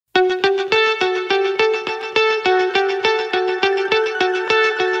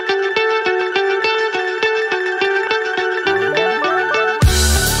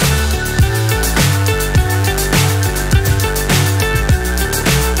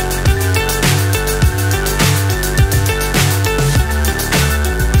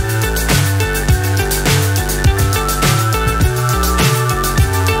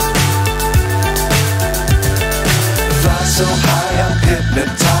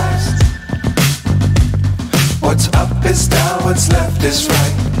up is down, what's left is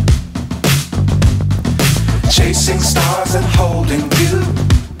right. Chasing stars and holding you.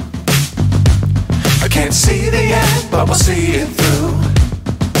 I can't see the end, but we'll see it through.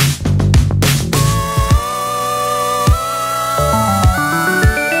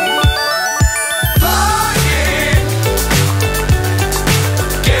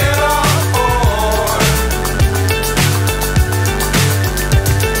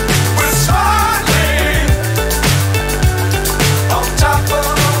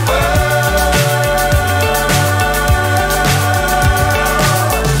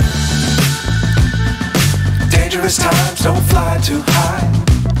 Times don't fly too high.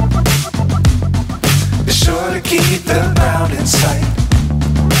 Be sure to keep the ground in sight.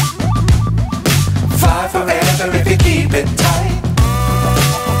 Fly forever if you keep it tight.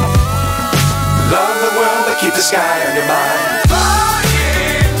 Love the world but keep the sky on your mind.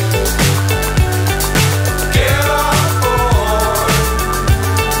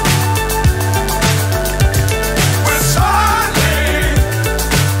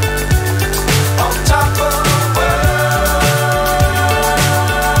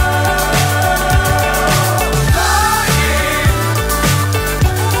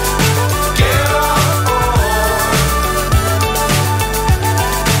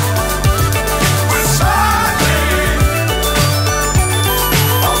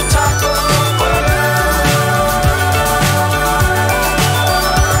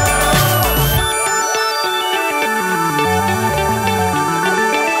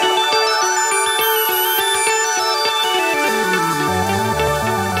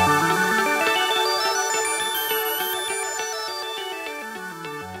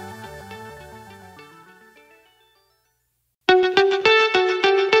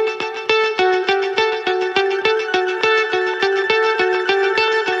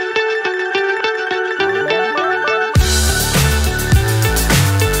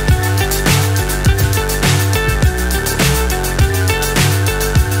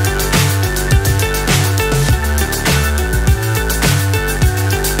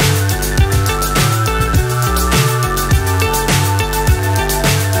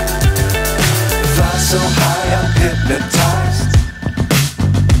 So high I'm hypnotized.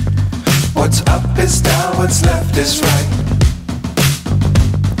 What's up is down, what's left is right.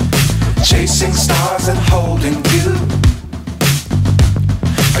 Chasing stars and holding you.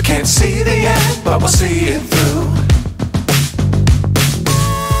 I can't see the end, but we'll see it through.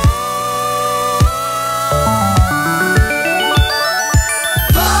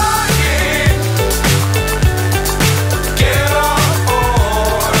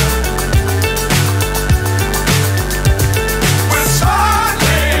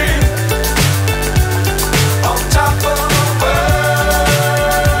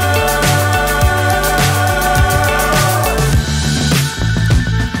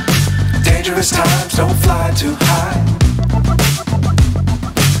 Times don't fly too high.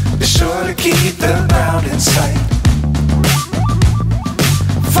 Be sure to keep the ground in sight.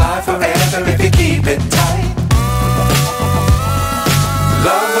 Fly forever if you keep it tight.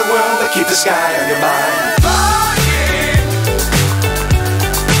 Love the world but keep the sky on your mind.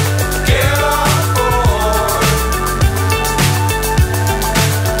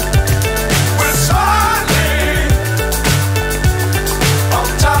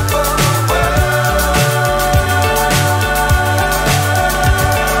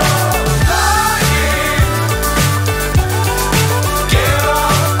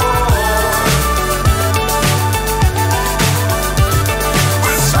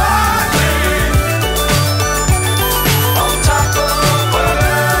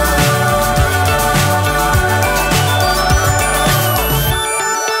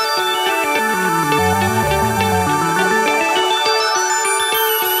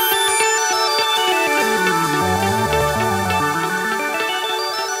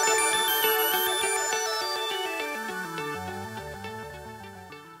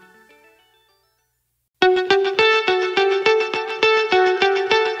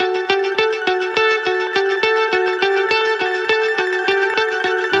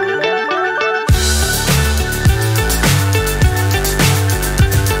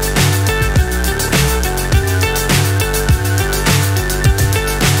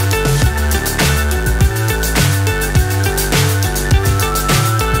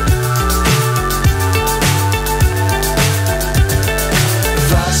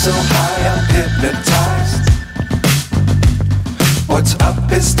 So high I'm hypnotized. What's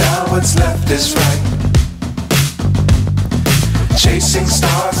up is down, what's left is right. Chasing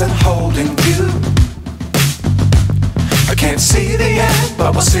stars and holding you. I can't see the end,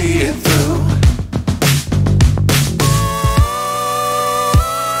 but we'll see it through.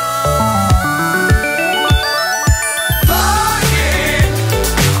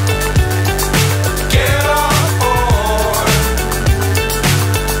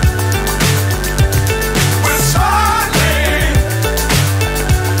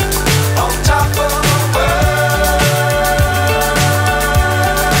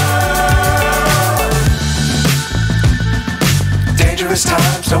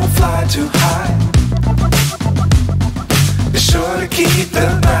 don't fly too high. Be sure to keep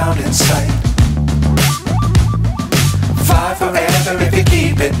the ground in sight. Fly forever if you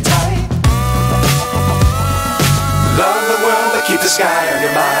keep it tight. Love the world, but keep the sky on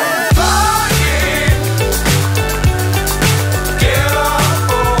your mind.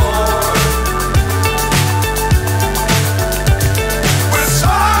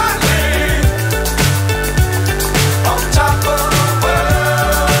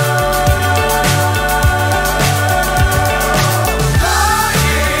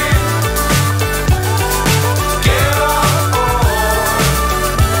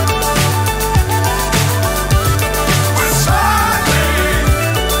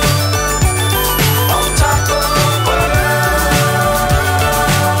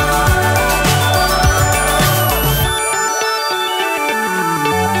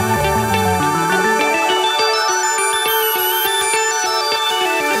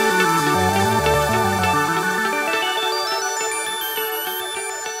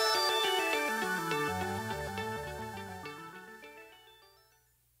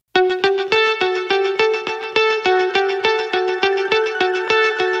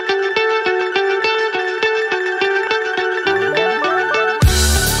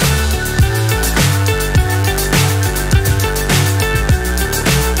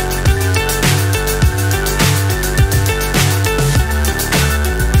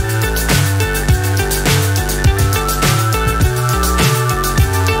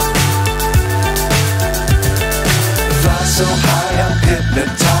 So high I'm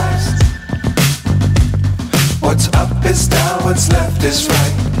hypnotized. What's up is down, what's left is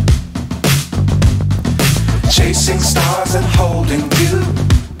right. Chasing stars and holding you.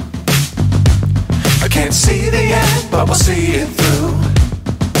 I can't see the end, but we'll see it through.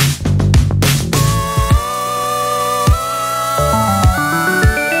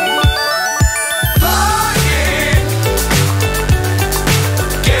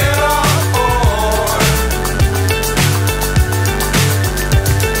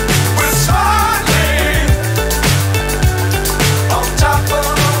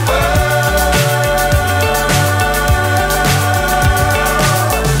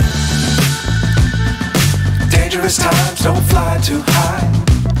 Times don't fly too high.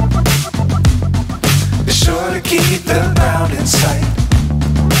 Be sure to keep the ground in sight.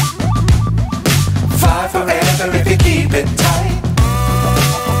 Fly forever if you keep it tight.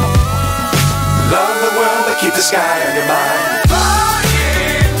 Love the world, but keep the sky on your mind.